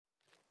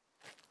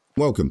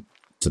Welcome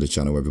to the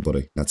channel,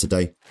 everybody. Now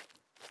today,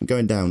 I'm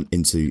going down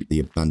into the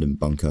abandoned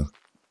bunker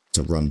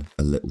to run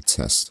a little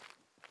test.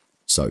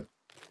 So,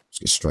 let's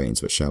get straight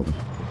into it, shall we?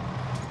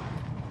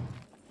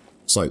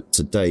 So,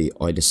 today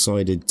I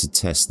decided to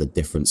test the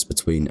difference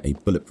between a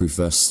bulletproof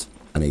vest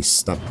and a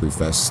stabproof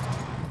vest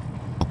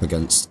up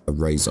against a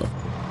razor.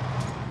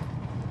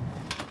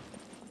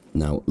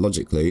 Now,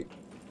 logically,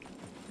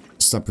 a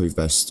stabproof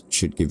vest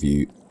should give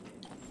you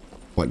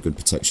quite good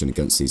protection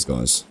against these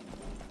guys.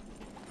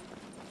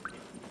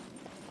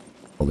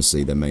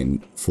 Obviously, their main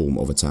form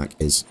of attack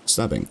is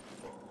stabbing.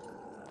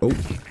 Oh,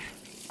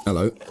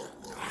 hello.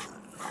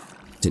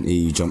 Didn't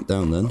hear you jump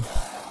down then.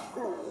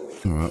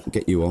 Alright, we'll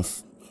get you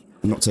off.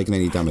 I'm not taking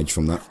any damage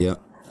from that yet.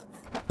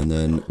 And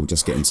then we'll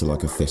just get into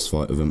like a fist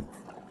fight with him.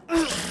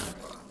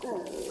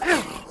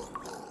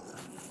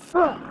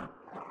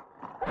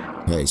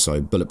 Okay,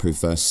 so bulletproof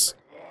vests.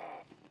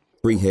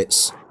 3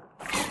 hits.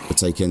 We're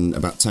taking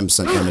about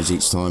 10% damage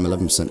each time,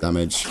 11%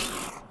 damage.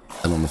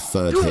 And on the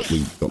 3rd hit,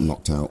 we got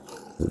knocked out.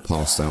 Or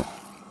passed out.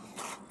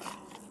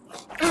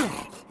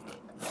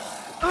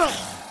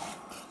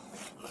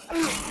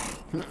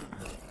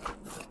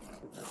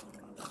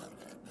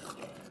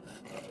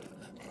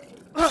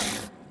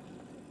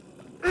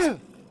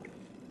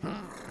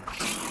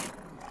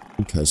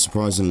 Okay,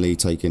 surprisingly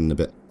taking a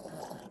bit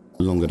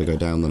longer to go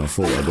down than I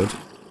thought I would.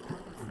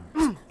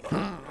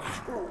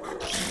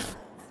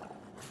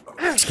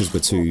 It's because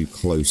we're too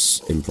close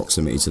in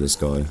proximity to this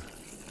guy,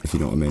 if you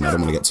know what I mean. I don't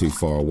want to get too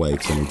far away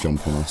because then he'll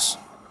jump on us.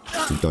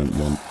 We don't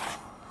want,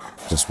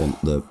 just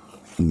want the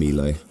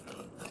melee.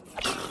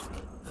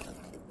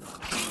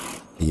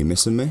 Are you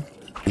missing me?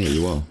 Yeah,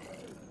 you are.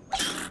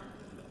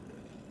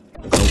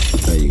 Oh,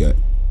 there you go.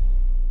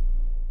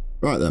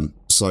 Right then,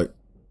 so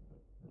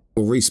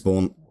we'll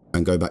respawn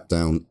and go back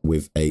down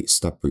with a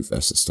stabproof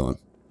vest this time.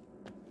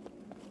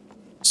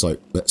 So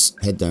let's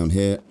head down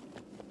here.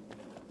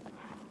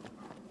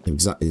 Do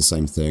exactly the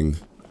same thing.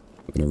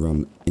 We're going to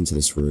run into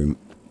this room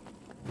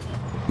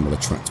and we'll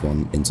attract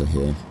one into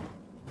here.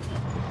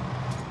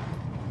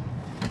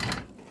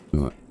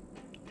 Right,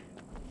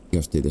 you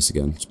have to do this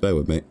again, just bear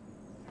with me,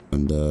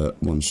 and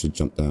one should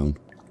jump down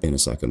in a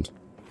second.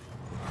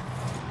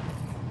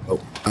 Oh,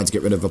 I had to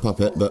get rid of a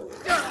puppet, but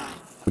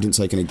we didn't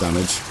take any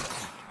damage.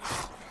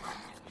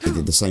 He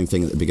did the same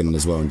thing at the beginning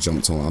as well and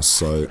jumped on us,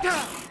 so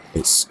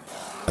it's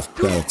a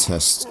fair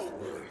test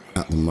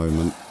at the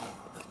moment.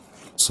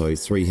 So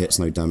 3 hits,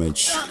 no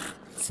damage.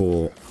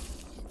 4,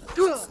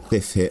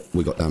 5th hit,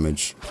 we got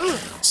damage.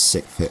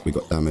 6th hit, we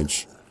got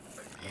damage.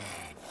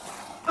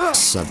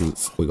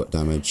 7th, we got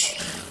damage.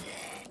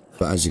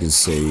 But as you can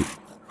see,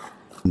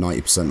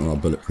 90% on our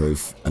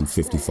bulletproof and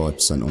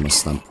 55% on a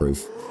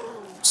stabproof.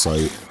 So,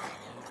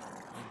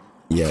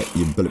 yeah,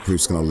 your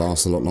bulletproof's going to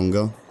last a lot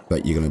longer,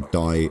 but you're going to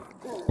die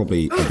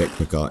probably a bit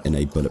quicker in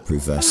a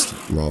bulletproof vest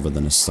rather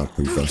than a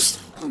stabproof vest.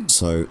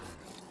 So,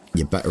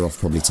 you're better off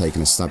probably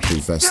taking a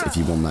stabproof vest if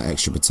you want that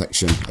extra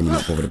protection and you're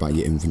not bothered about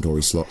your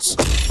inventory slots.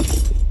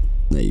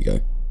 There you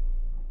go.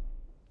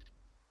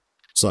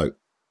 So,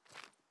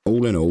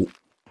 all in all,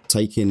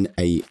 taking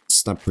a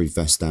stabproof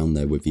vest down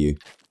there with you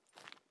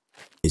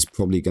is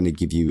probably going to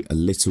give you a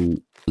little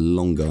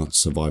longer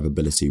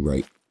survivability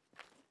rate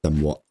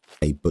than what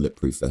a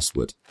bulletproof vest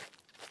would.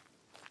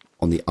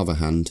 On the other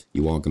hand,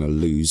 you are going to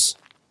lose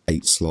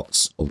 8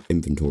 slots of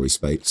inventory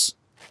space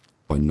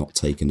by not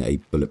taking a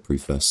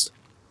bulletproof vest.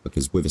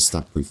 Because with a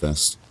stabproof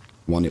vest,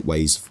 1, it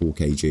weighs 4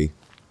 kg.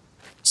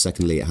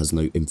 Secondly, it has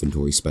no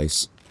inventory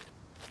space.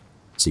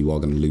 So you are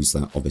going to lose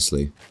that,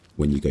 obviously,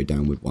 when you go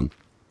down with one.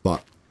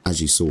 But as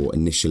you saw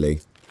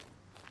initially,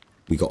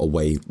 we got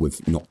away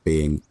with not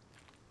being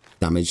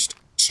damaged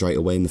straight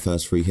away in the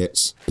first 3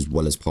 hits, as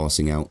well as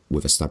passing out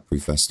with a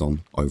stabproof vest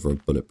on over a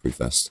bulletproof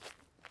vest.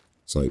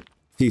 So,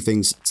 a few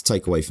things to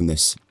take away from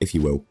this, if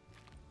you will,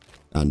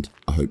 and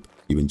I hope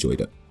you enjoyed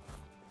it.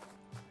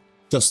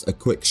 Just a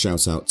quick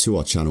shout out to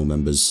our channel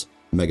members,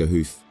 Mega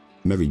Hoof,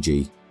 Mary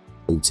G,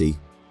 Alti,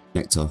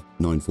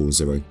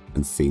 Nectar940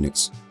 and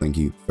Phoenix. Thank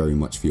you very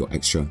much for your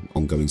extra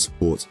ongoing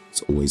support.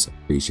 It's always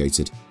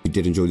appreciated. If you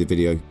did enjoy the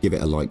video, give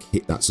it a like,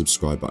 hit that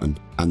subscribe button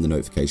and the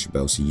notification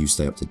bell so you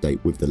stay up to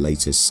date with the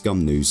latest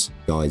Scum news,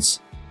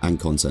 guides and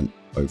content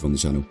over on the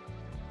channel.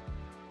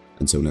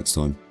 Until next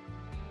time,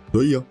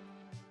 see ya!